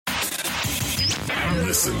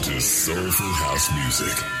Listen to soulful house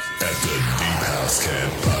music at the Deep House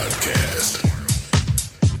Cat Podcast.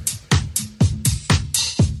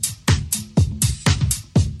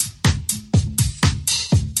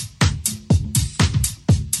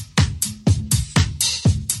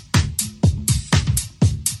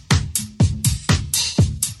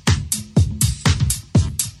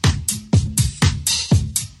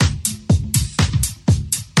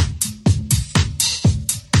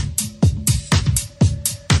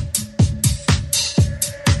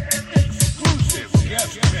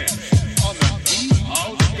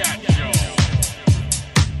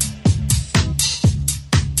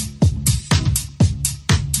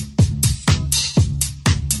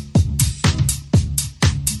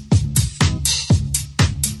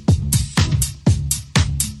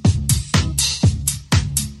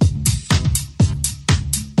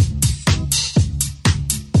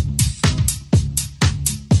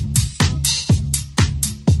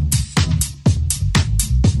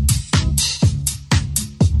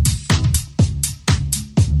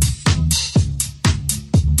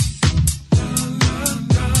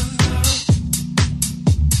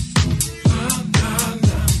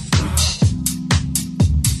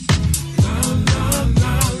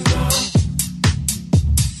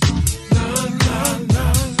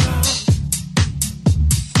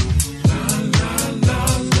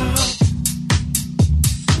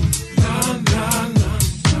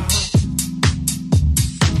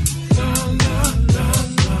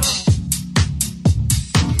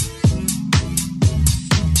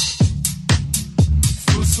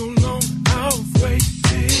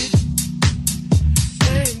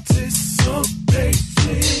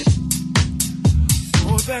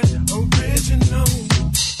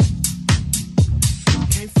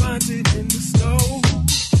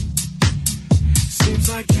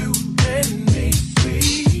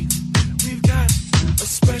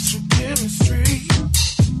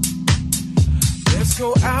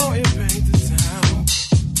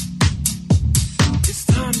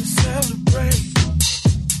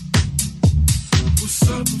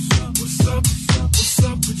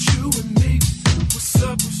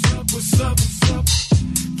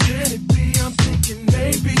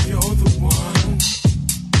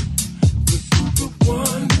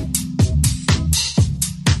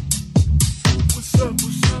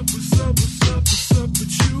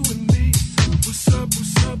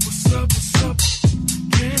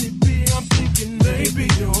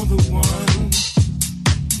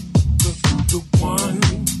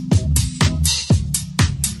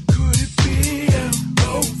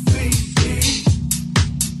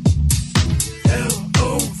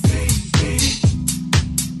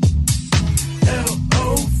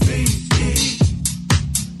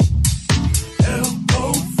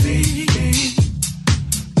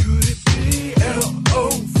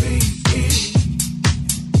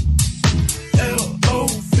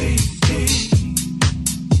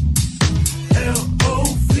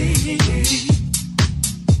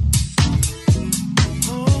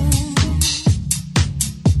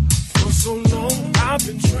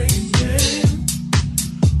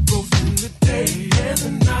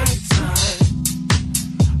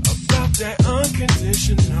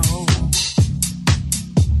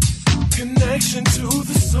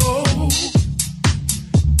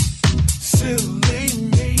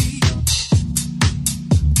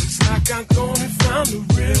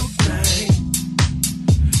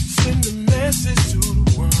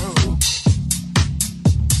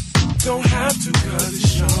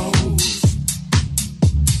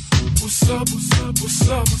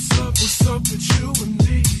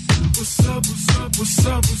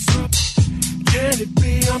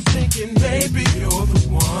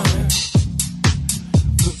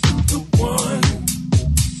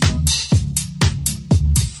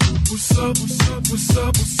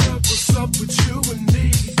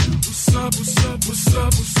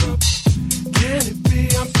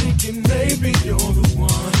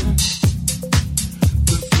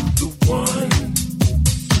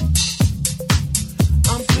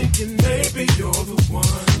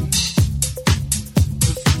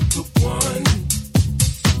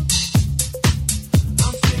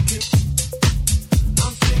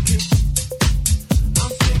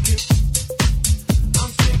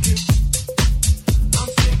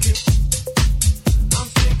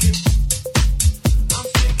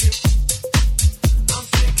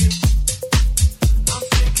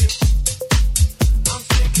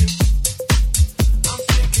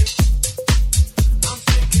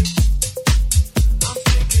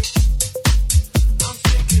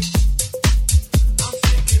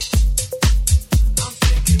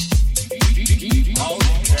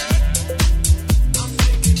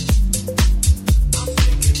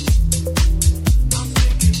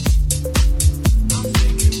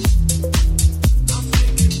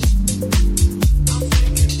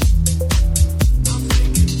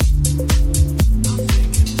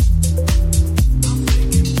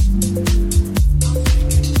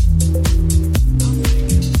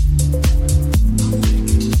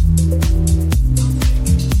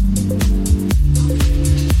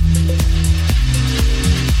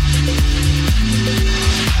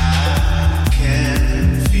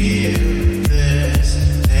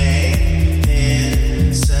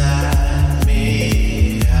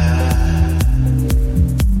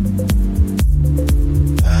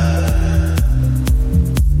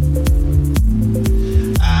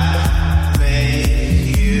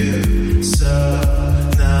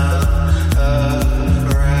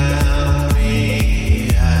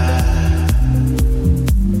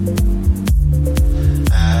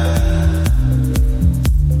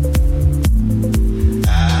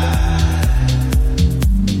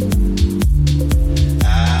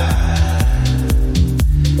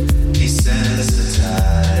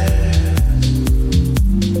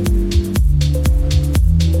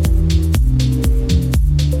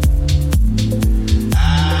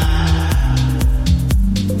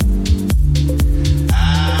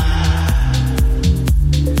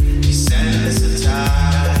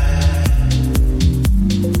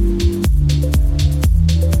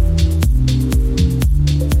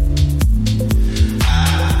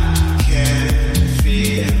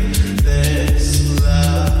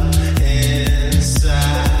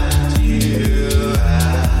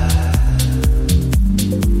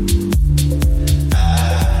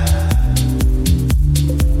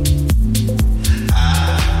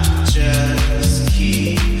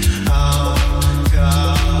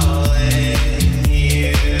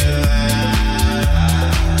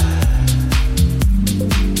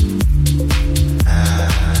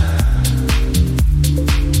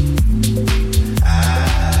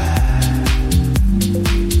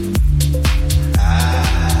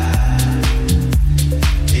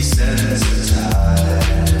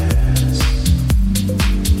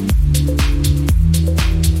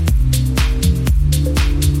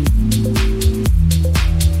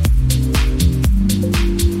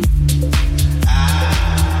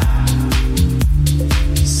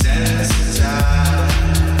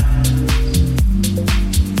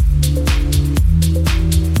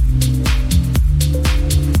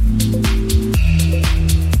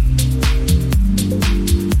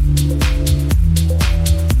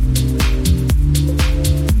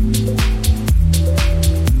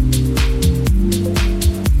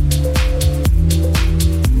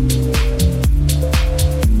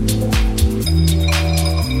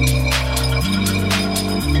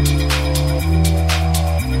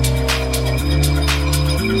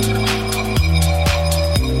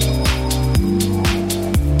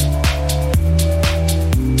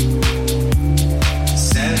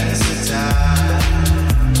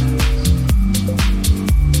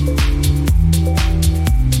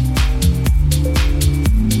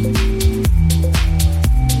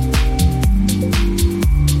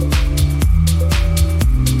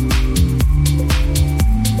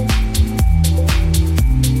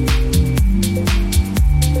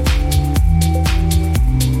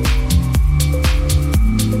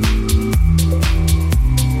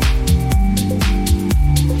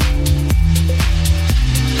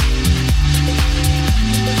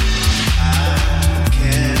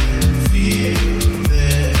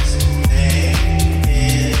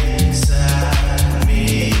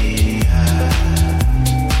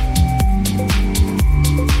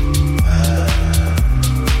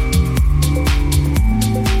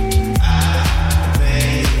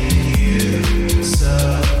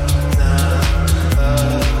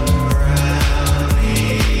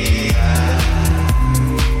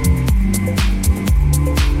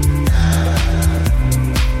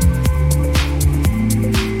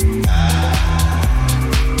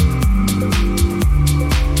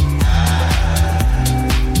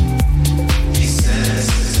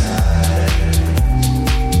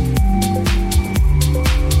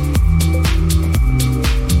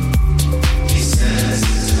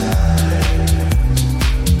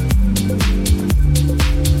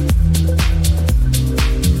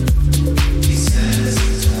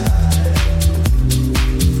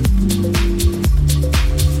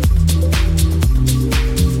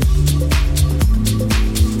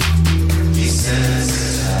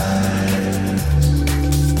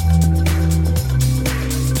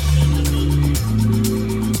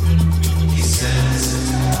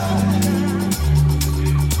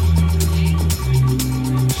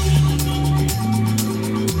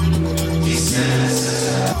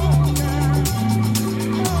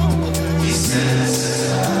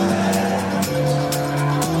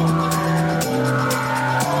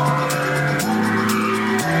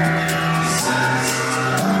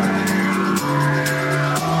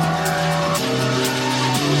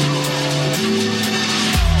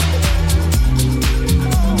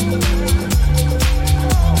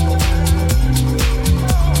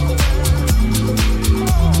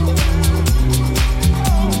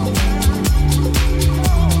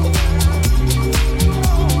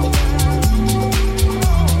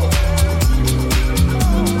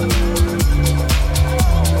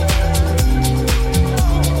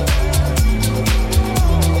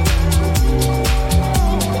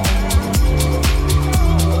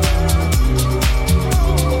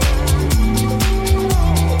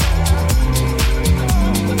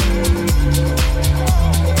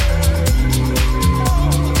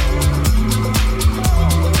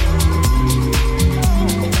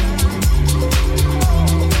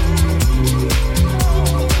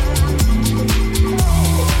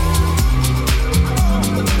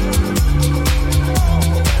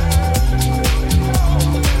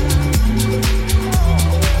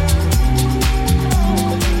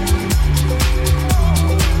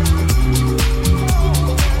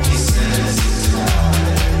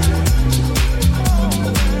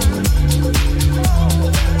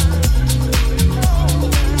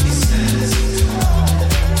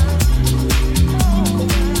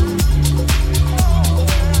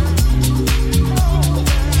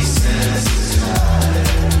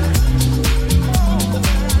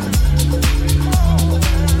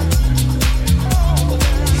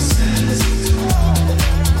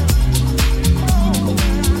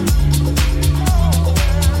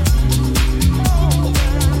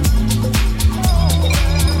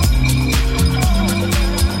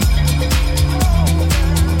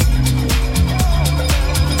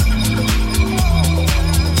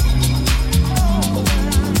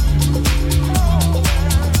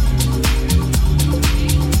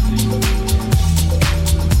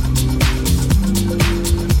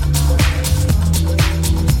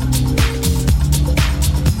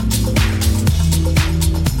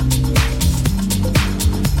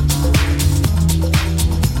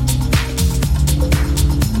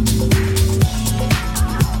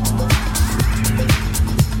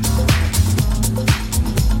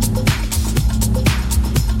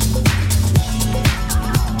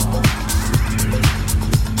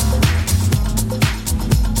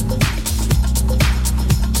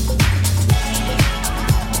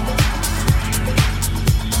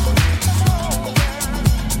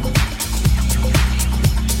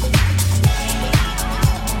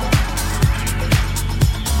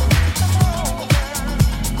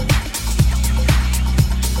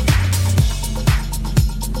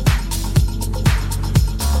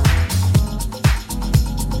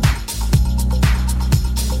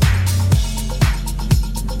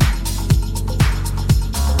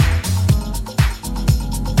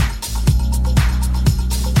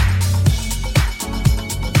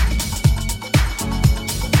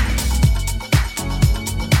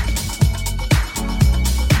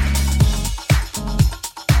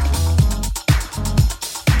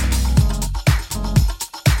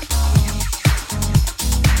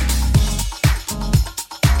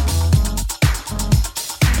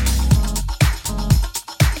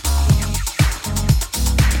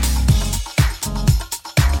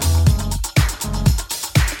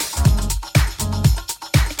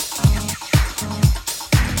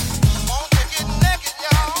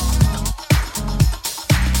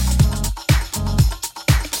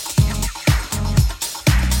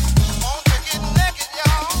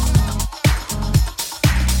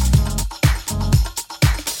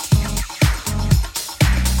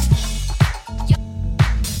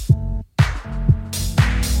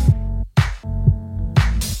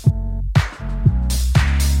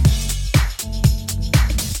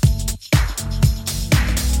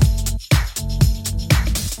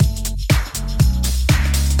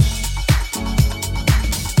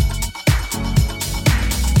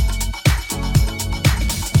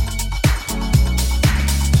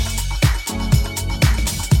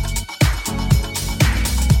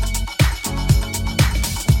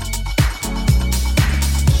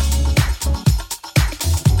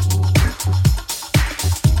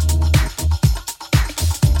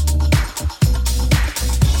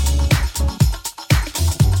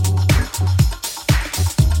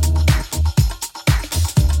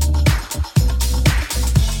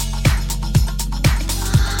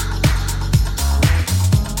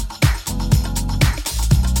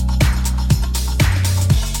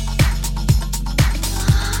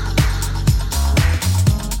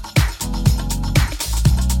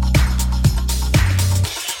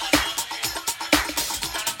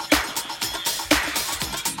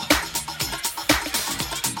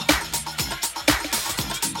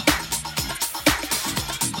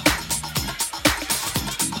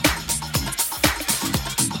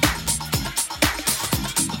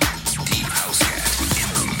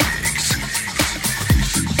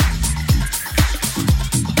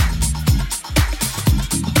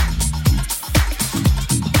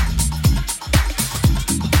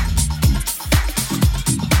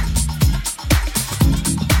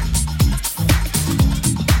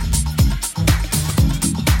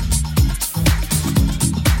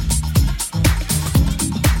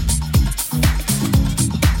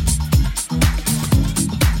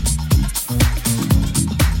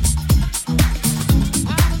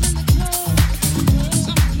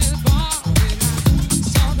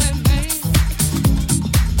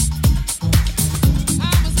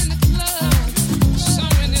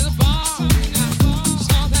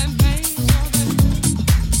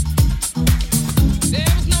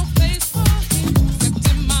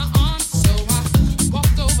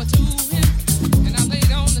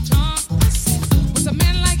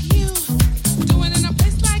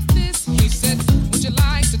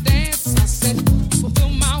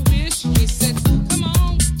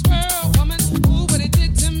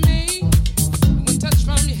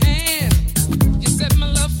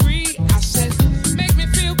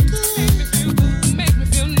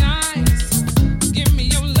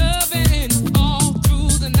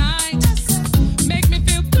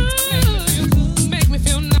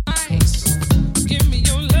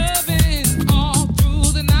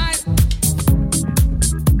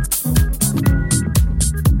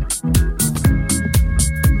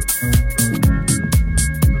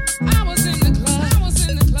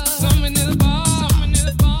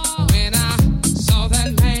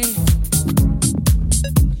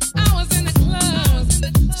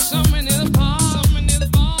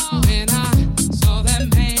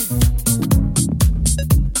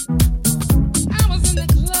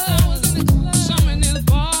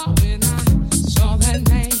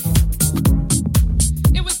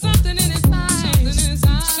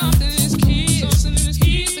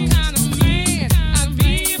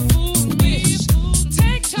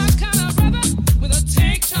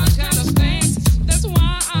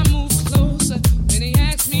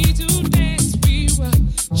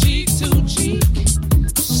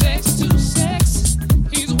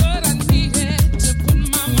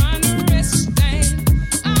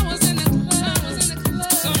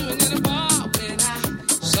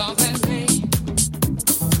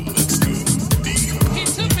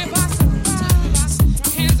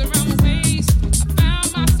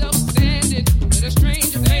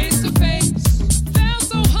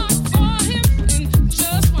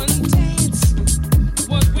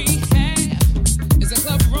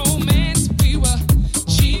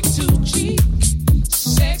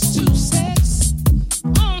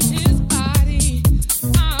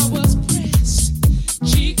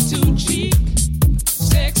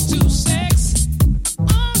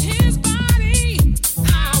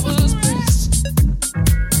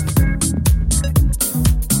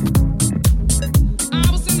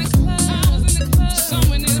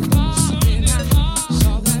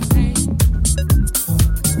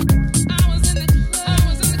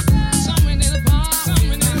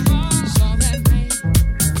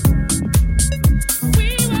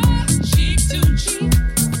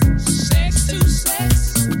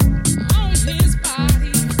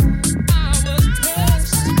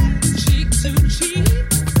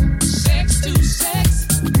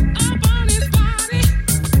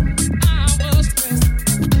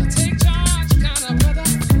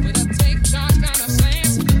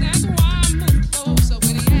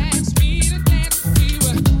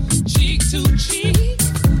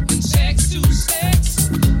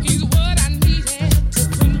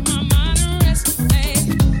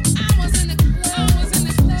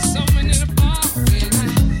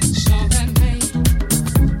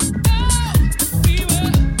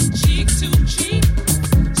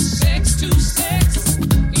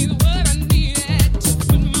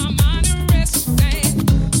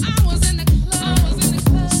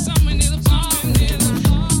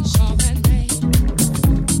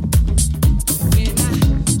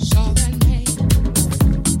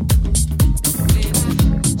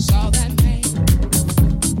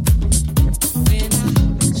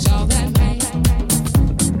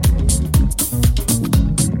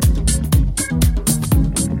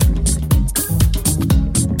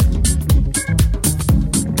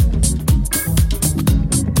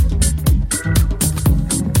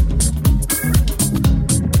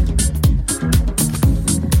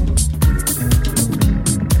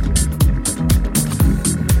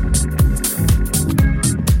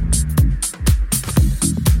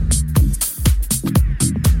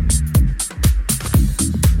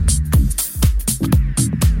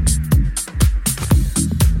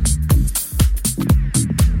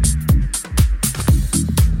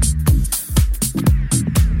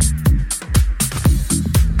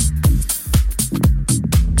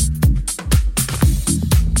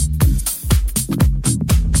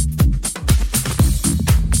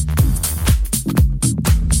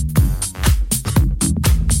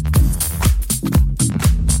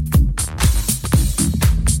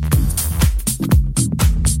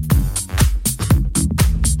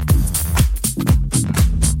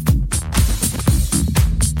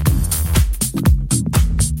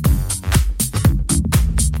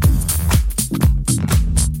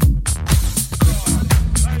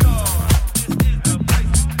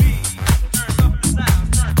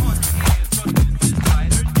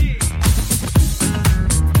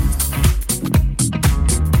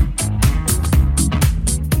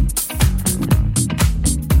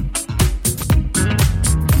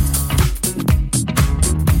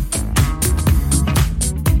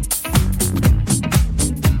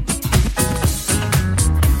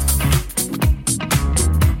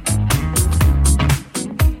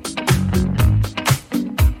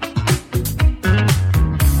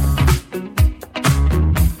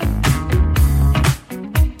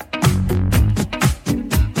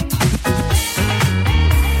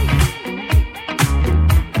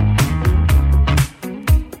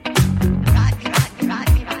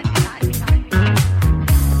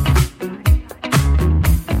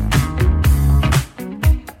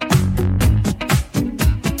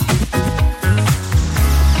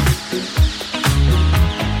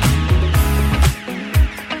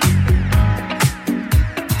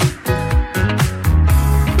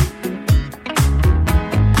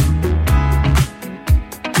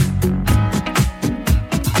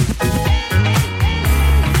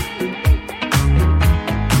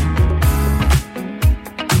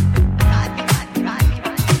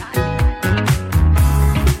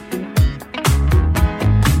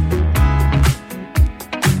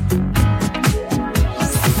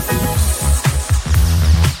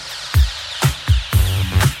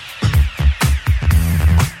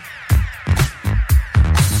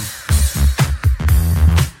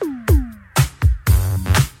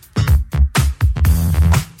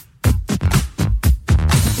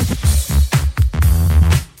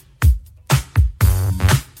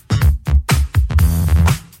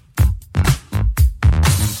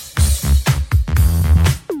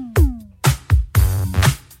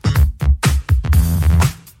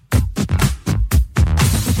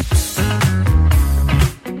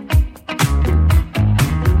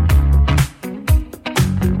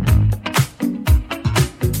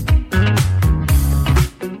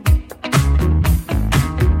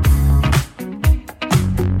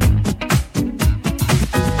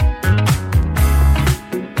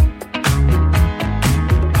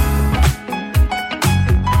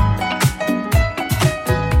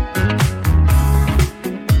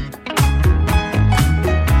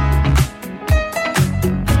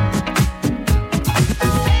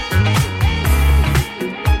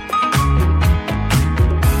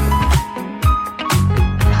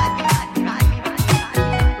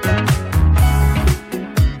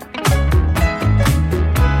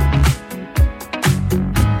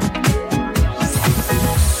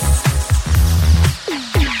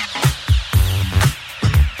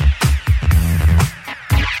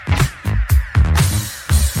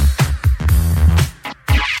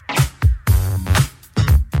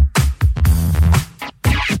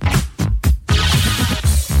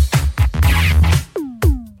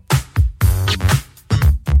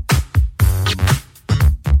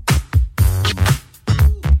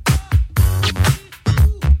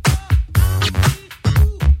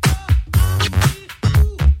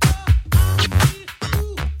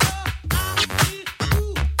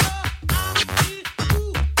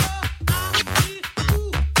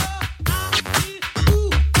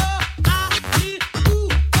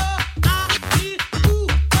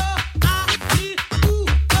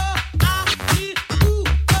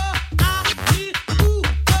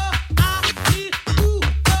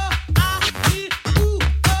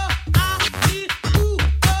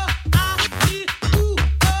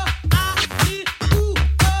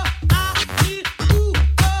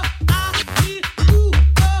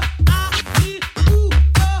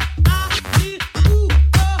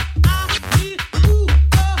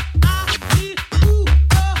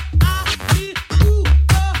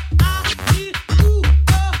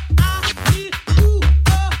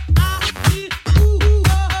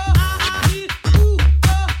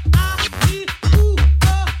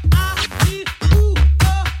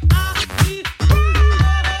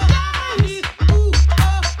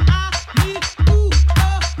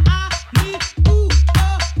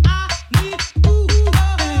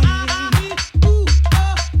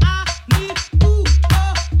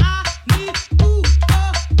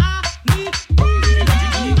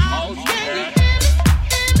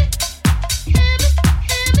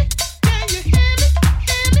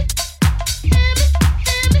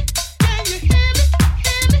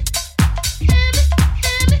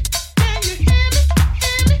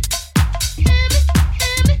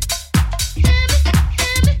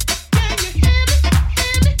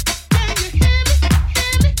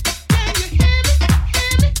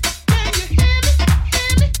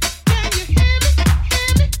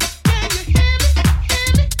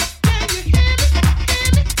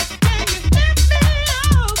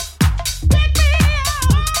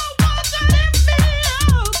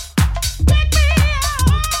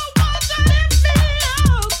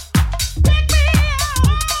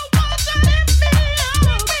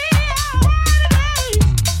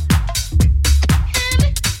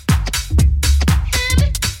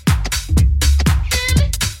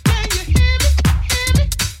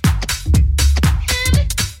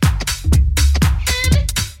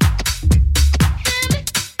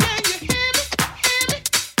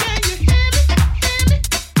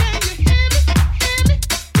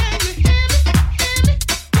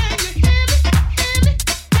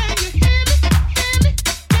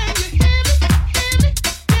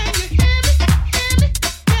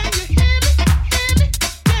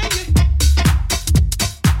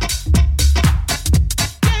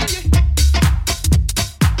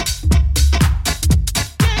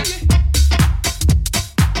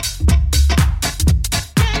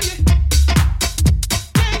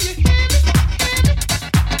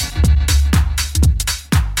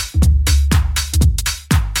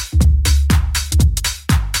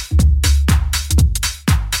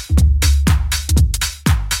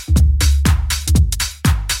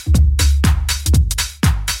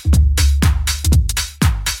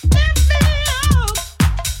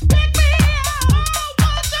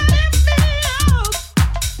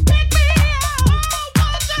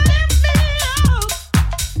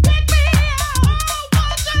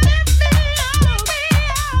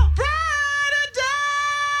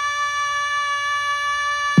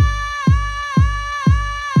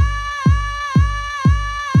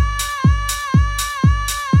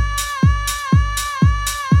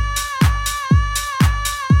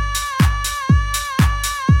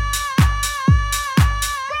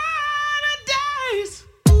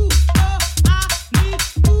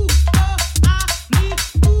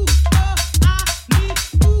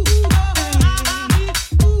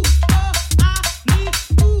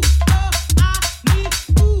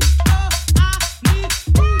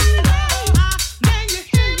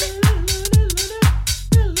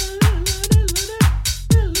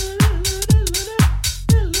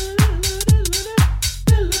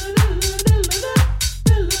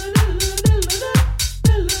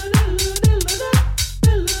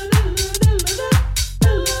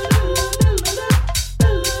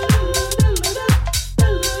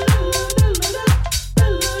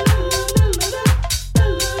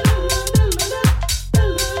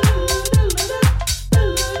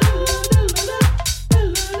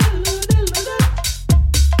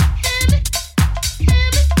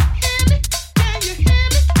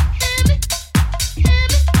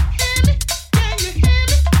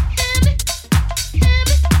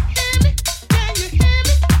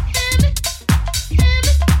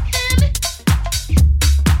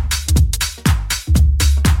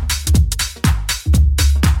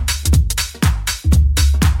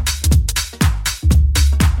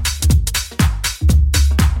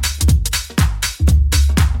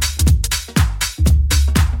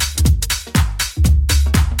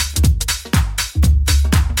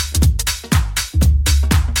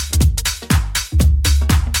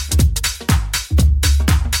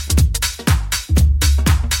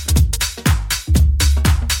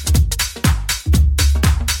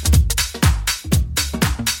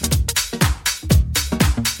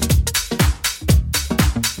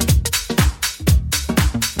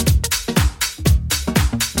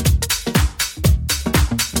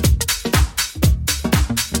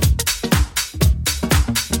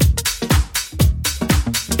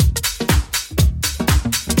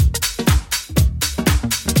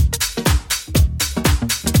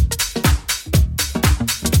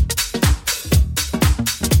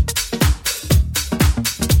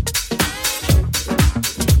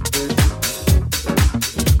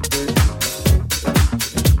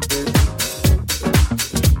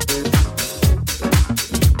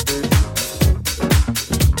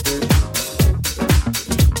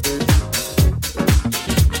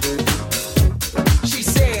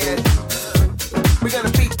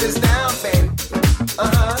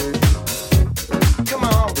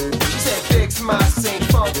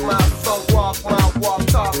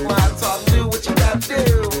 talk my talk, do what you gotta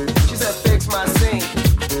do. She said fix my sink.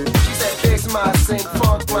 She said fix my sink,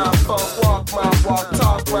 funk my funk, walk my walk,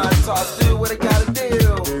 talk my talk, do what I gotta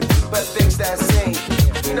do. But fix that sink.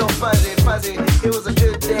 You know, fuzzy, it was a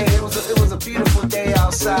good day. It was a beautiful day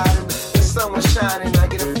outside, and the sun was shining. I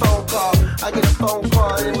get a phone call,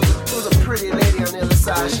 and it was a pretty lady on the other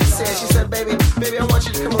side. She said, baby, I want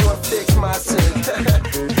you to come over and fix my sink.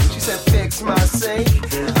 She said, fix my sink.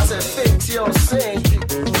 I said, fix your sink.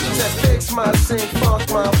 She said, fix my sink, funk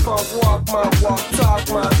my funk, walk my walk, talk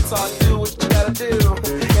my talk, do what you gotta do,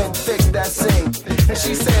 and fix that sink. And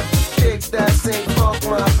she said, fix that sink, funk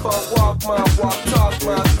my funk, walk my walk, talk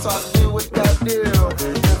my talk, do what you gotta do,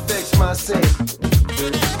 and fix my sink.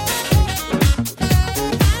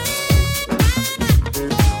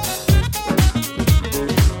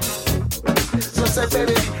 So I said,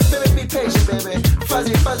 baby, be patient, baby.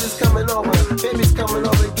 Fuzzy's coming over. Baby's coming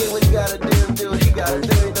over to get what he gotta do and do what he gotta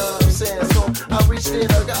do, you know what I'm saying? So I reached in,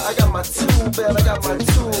 I got my tool belt, and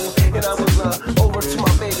I was over to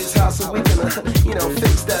my baby's house so we can,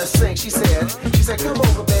 fix that sink. She said, come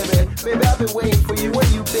over, baby. Baby, I've been waiting for you. Where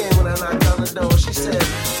you been when I knocked on the door? She said,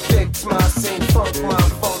 fix my sink, funk my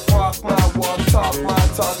funk, walk my walk, talk my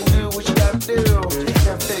talk, and do what you gotta do,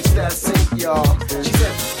 and fix that sink, y'all. She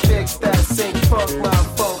said, fix that sink, funk my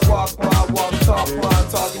funk, walk my walk, talk my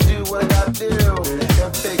talk, and do what I gotta do,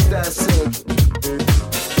 and fix that sink.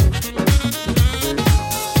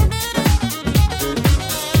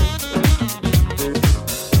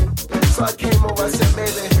 So I came over, I said,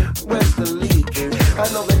 baby, where's the leak? I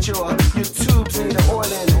know that your tubes need an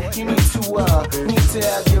oiling. You need to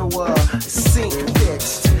have your sink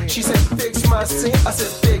fixed. She said, fix my sink. I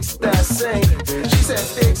said, fix that sink. She said,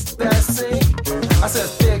 fix that sink. I said,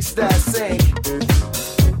 fix that sink.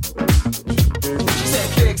 She said,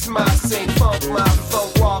 fix my sink, funk my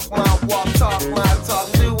funk, walk my walk, talk my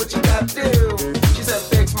talk, do what you gotta do. She said,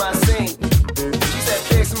 fix my sink. She said,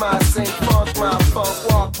 fix my sink, funk my funk,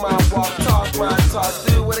 walk my walk, talk my talk,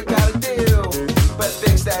 do what I gotta do. But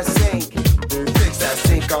fix that sink. Fix that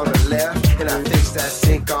sink on the left, and I fix that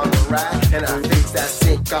sink on the right, and I fix that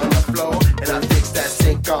sink on the floor, and I fix that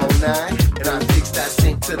sink all night, and I fix that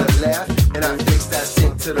sink to the left, and I fix that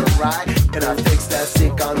sink to the right, and I fix that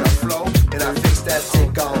sink on the floor, and I fix that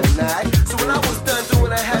sink all night. So when I was done doing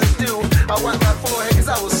what I had to do, I wiped my forehead cause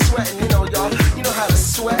I was sweating, y'all. You know how to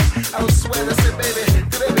sweat. I was sweating. I said, baby,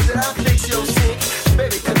 did I fix your sink?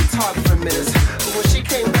 Baby couldn't talk for minutes. But when she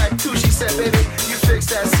came back too, she said, baby, you fix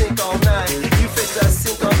that sink all night. You fix that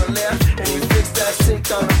sink on the left, and you fix that sink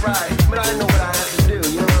on the right. But I know what I have to do,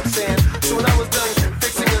 you know what I'm saying? So when I was done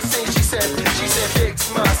fixing your sink, she said, fix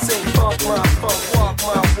my sink, funk my funk, walk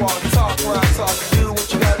my walk, talk my talk, do what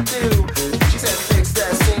you gotta do. She said, fix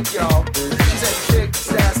that sink, y'all. She said, fix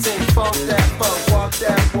that sink, funk that funk, walk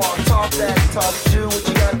that walk, talk that talk, do what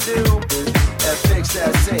you gotta do, and fix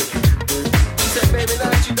that sink. She said, baby, now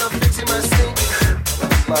that you done fixing my sink,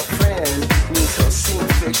 my friend needs her sink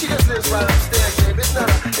fixed. She just lives right upstairs, baby. It's not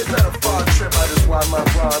a far trip. I just wiped my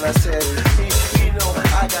bra and I said, you know,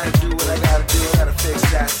 I gotta do what I gotta do. I gotta fix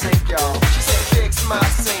that sink, y'all. She said, fix my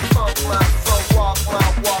sink, funk my funk, walk my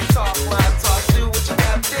walk, talk my talk, do what you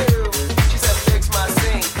gotta do. She said, fix my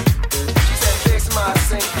sink. She said, fix my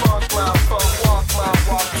sink, funk my funk, walk my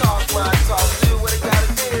walk, talk my talk, do what I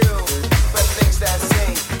gotta do. But fix that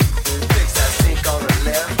sink. Fix that sink on the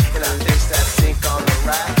left, and I fix that sink on the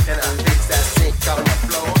right, and I fix that sink on the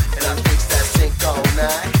floor, and I fix that sink all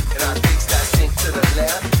night, and I fix that sink to the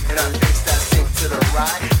left, and I fix that sink to the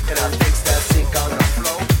right, and I fix that sink on the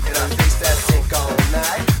floor, and I fix that sink all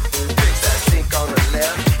night. Fix that sink on the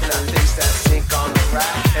left, and I fix that sink on the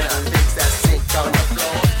right, and I fix that sink on the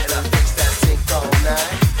floor, and I fix that sink all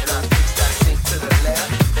night, and I fix that sink to the left,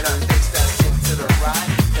 and I fix that sink to the right,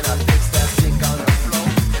 and I fix that sink on the floor,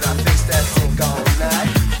 and I fix that sink all night.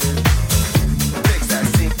 Fix that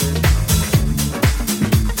sink.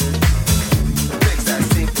 Fix that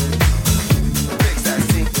sink. Fix that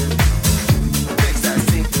sink. Fix that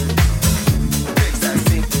sink.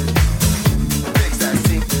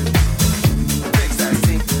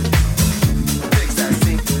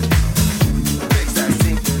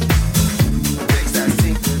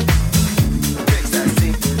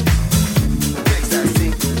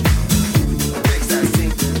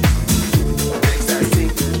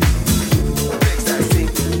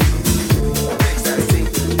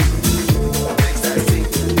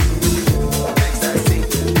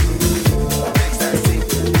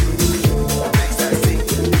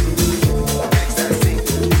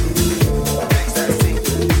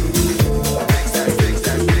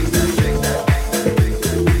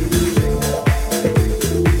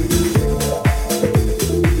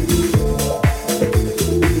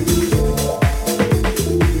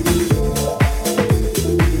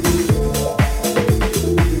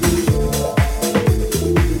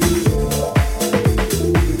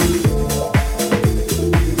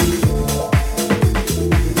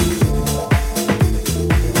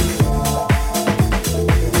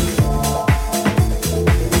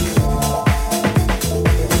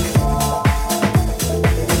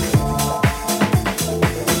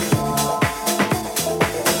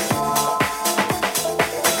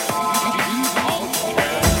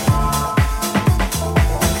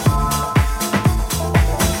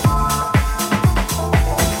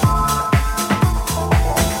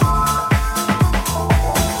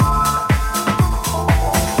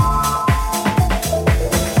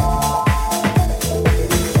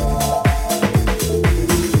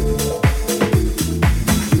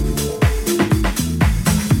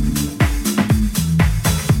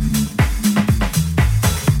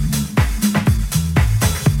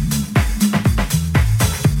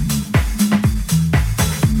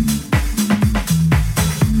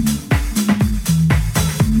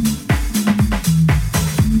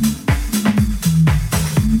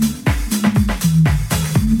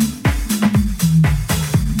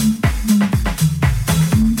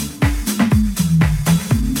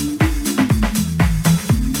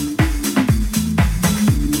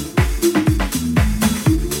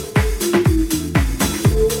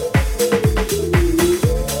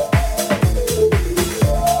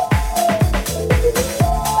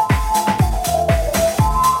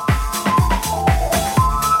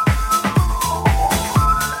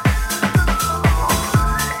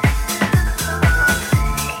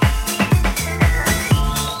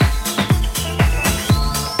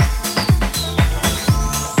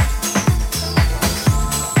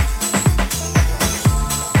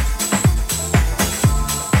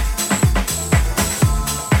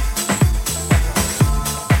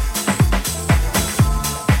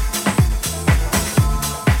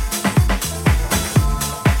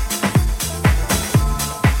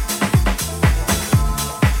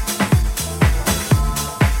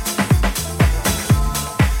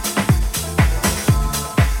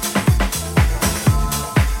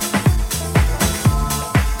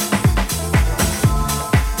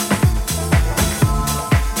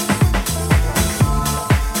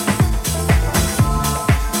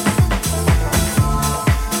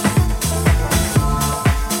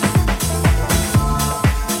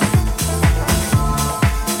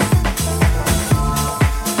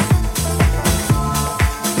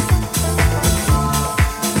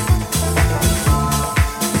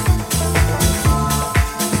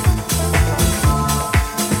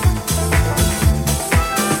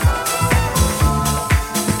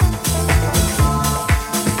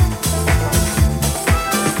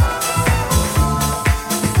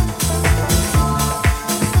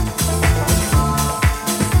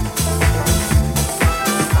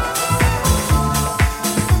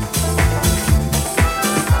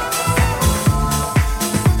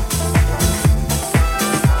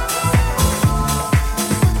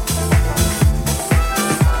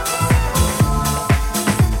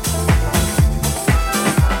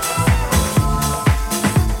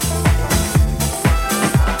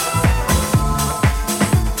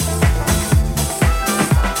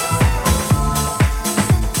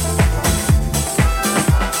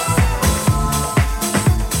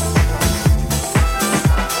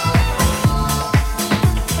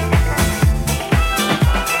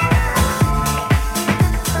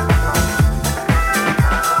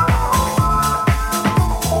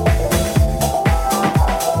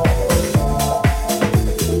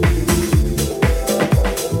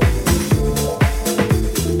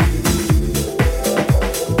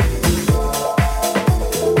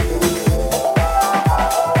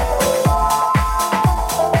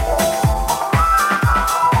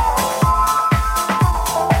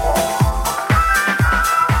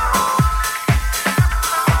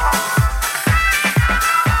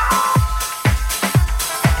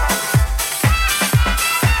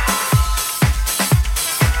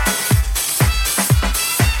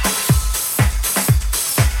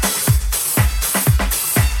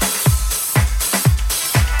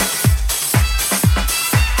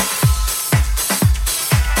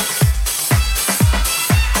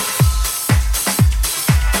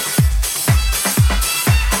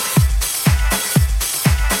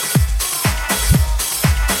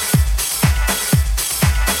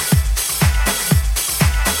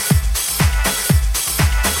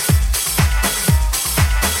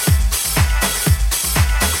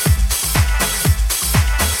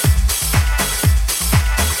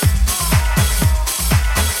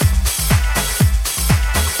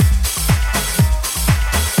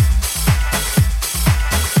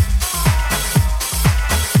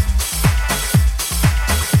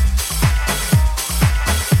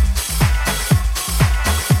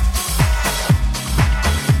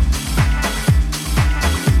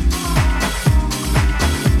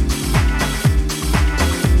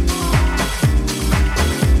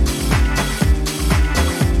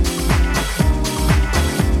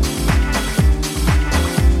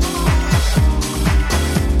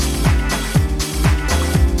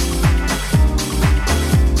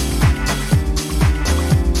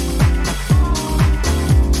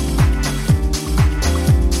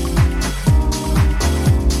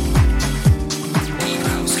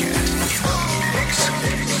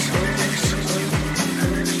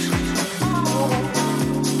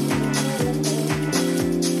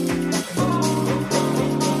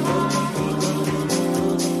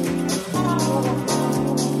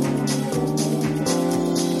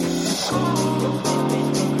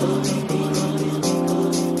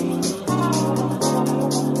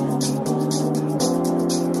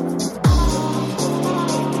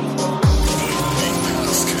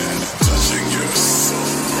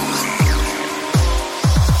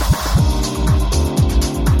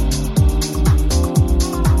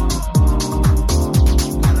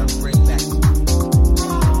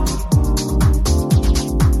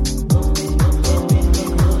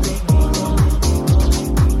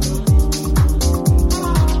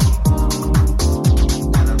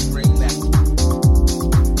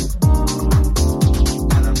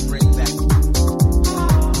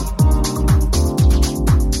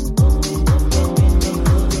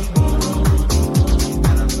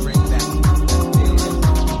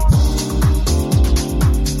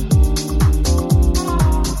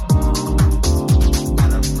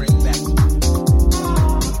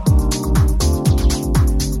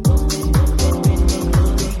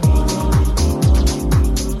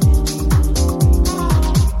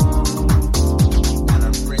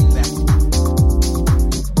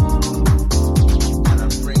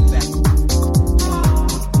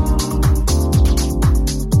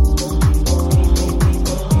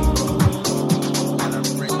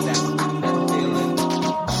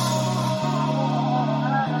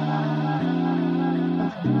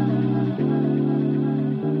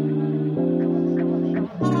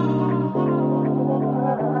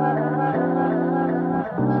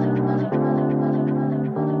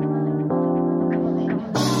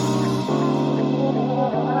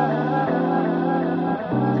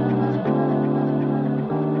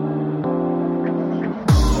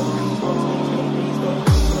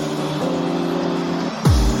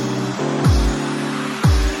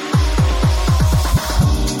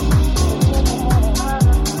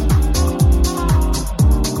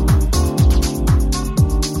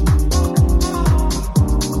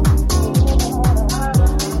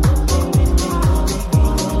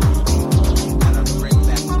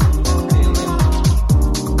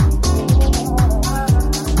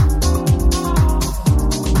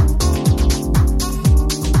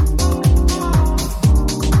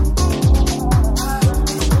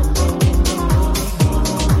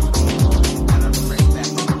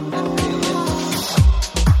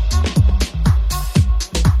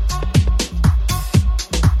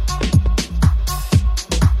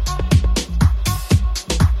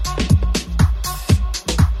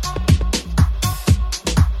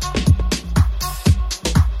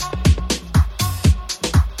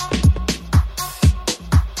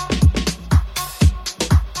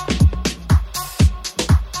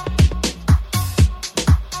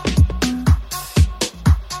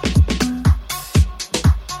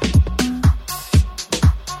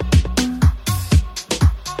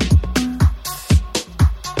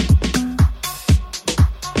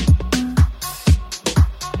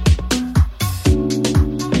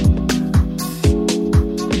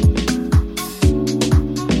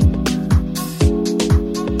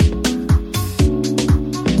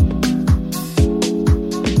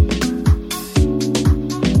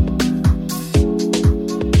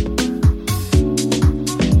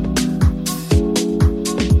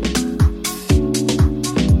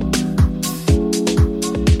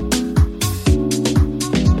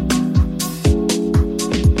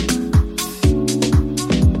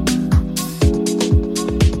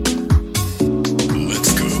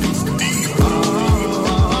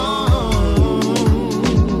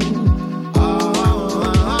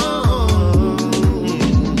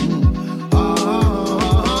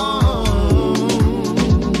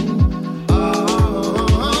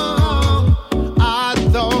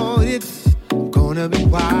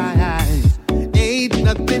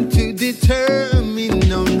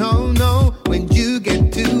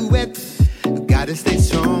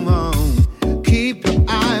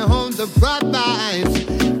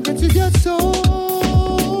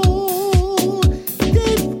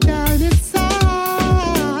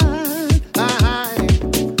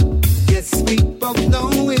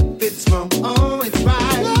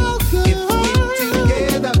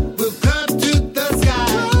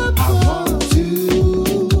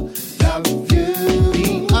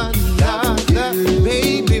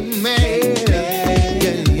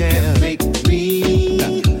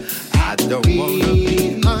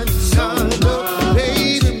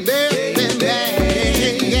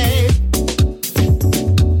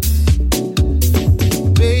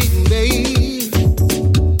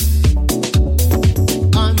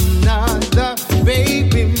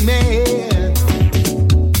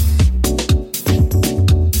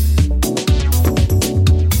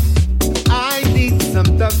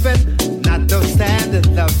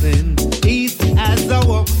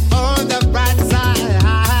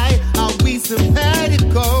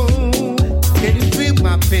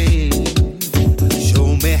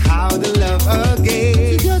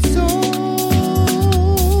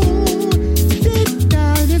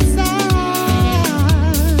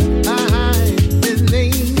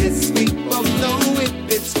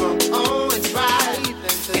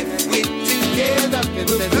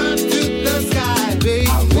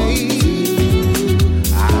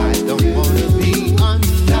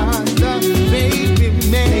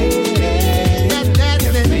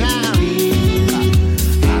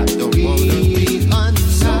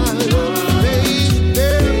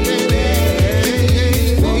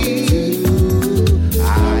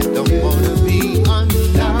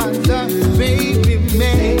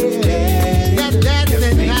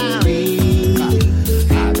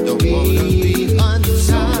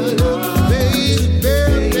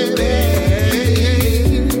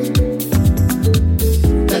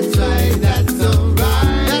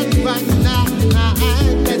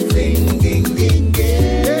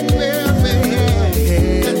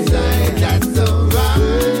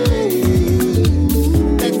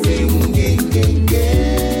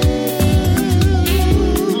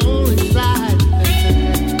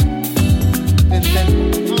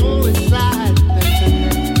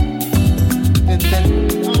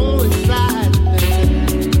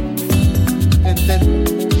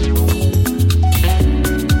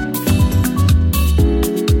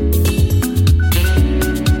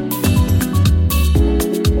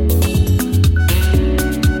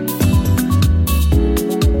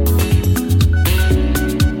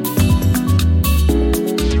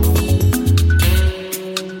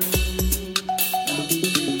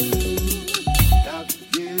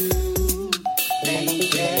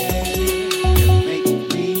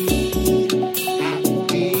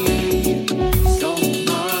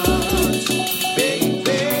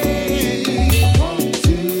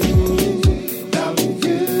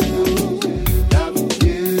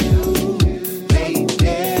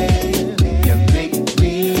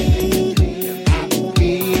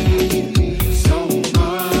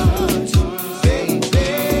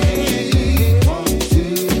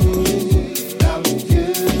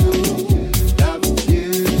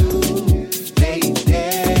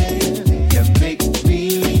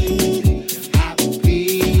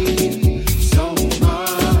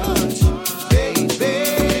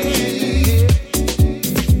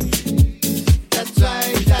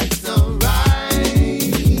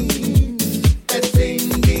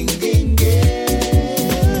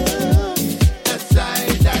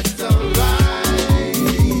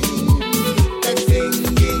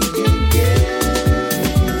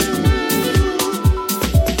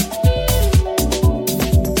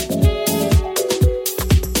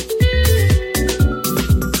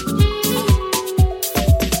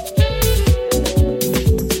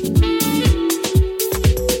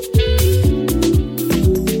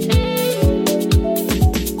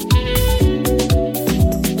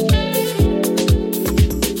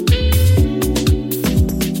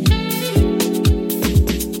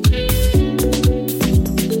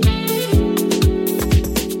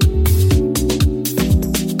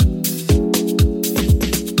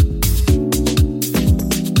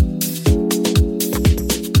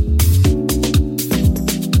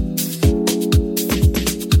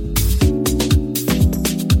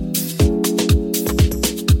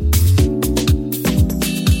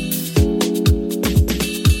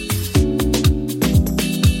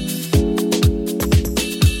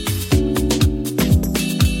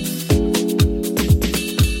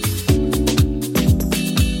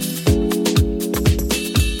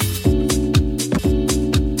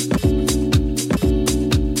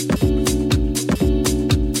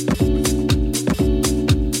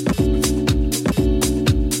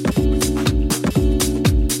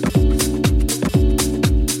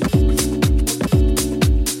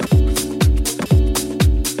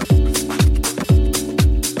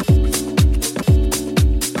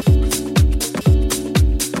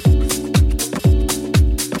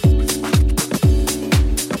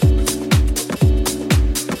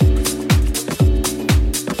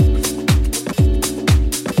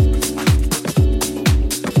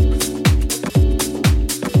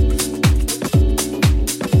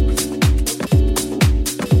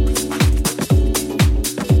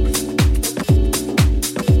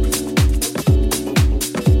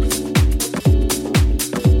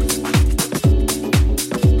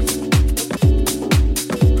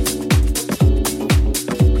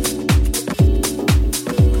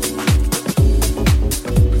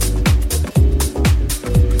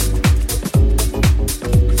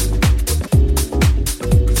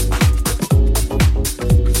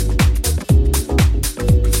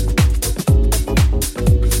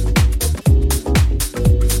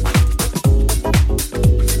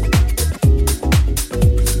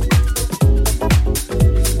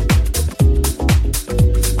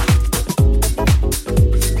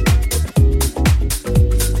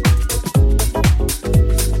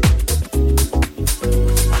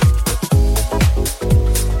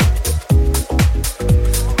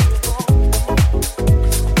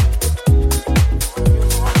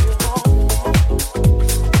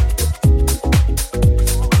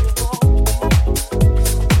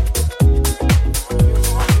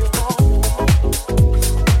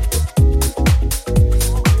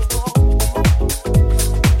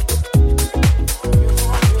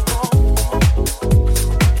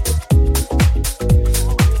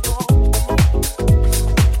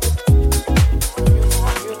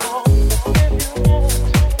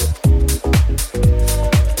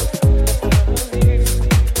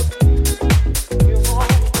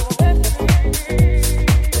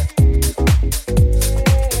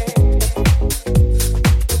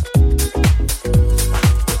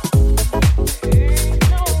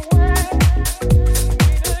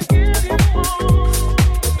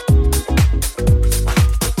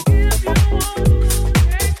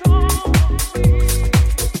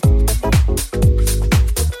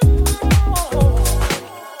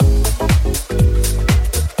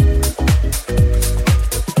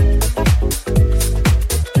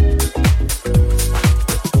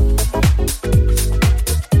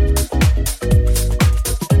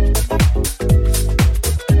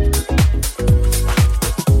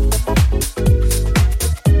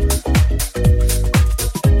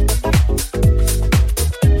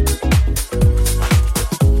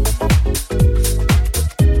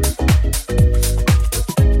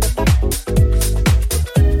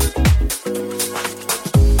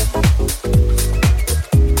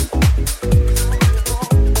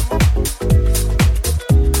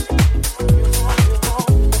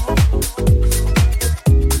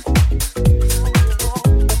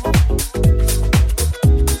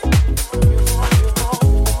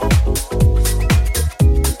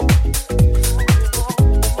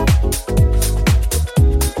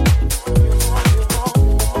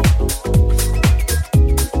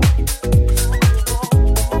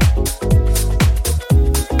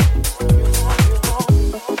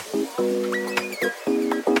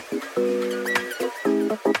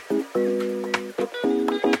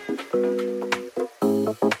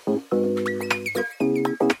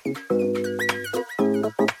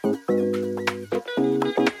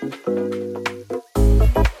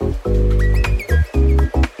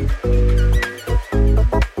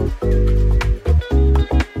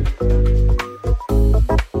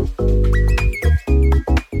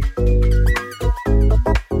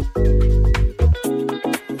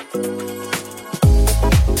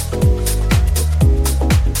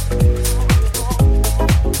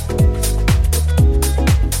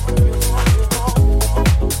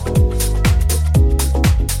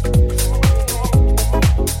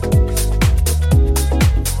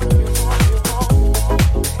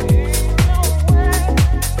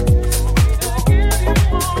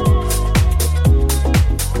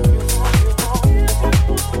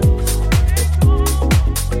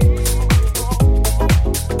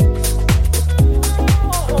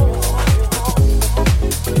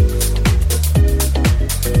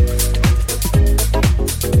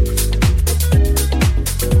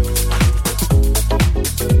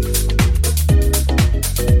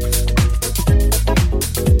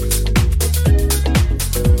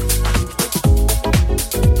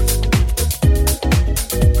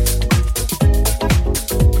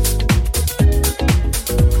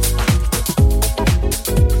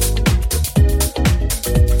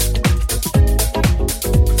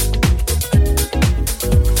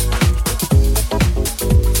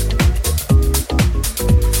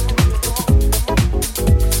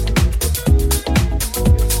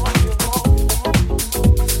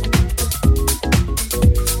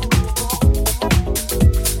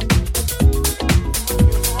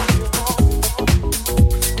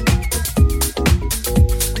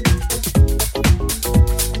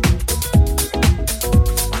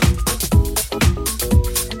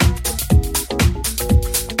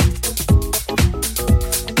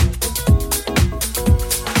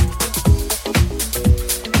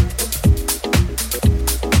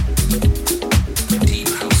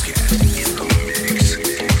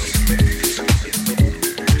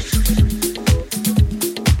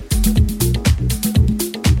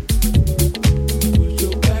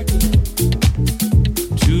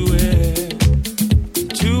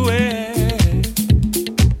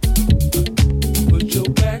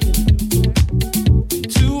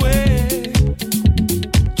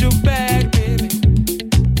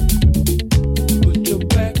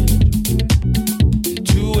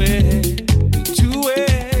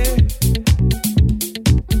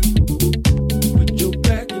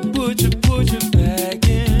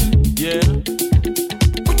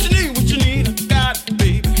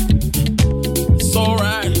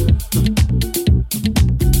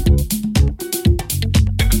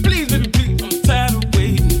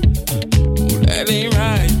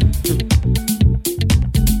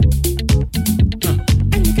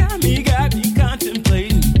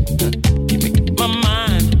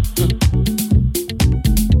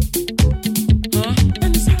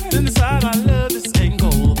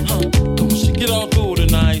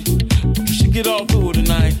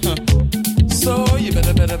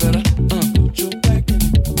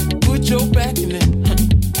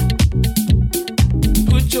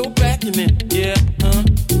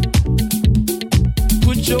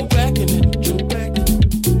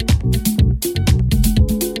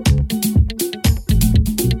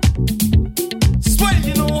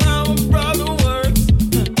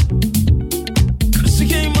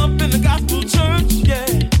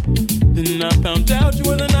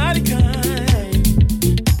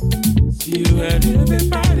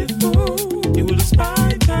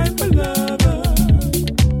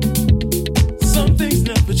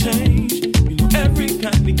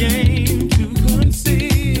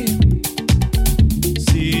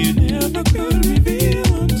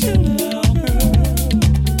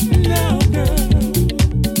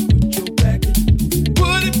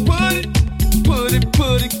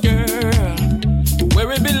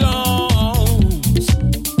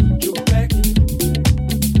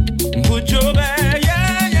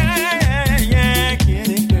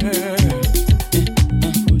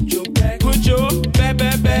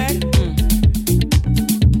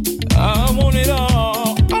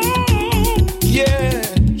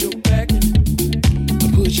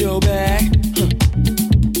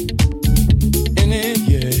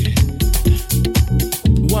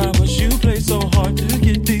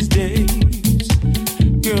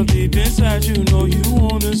 inside you know you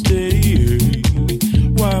wanna stay.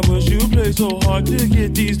 Why must you play so hard to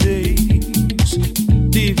get these days?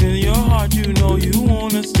 Deep in your heart you know you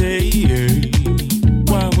wanna stay.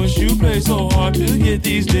 Why must you play so hard to get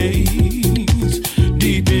these days?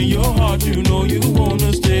 Deep in your heart you know you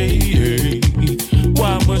wanna stay.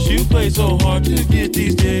 Why must you play so hard to get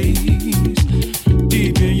these days?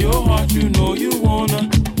 Deep in your heart you know you wanna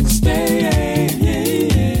stay.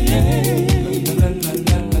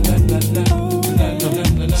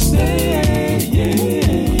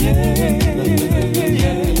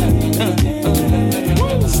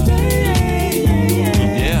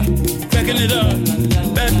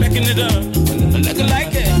 Backing it up, like I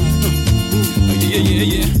like it.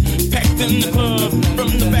 Yeah. Packed in the club, from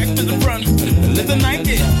the back to the front. Let the night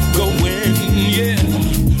get going, yeah.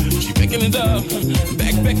 She backing it up,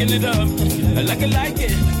 backing it up, like I like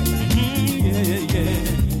it.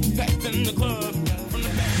 Yeah. Packed in the club.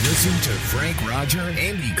 Listen to Frank Roger,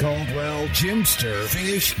 Andy Caldwell, Jimster,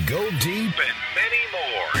 Fish, Go Deep, and many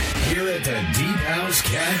more here at the Deep House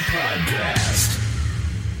Cat Podcast.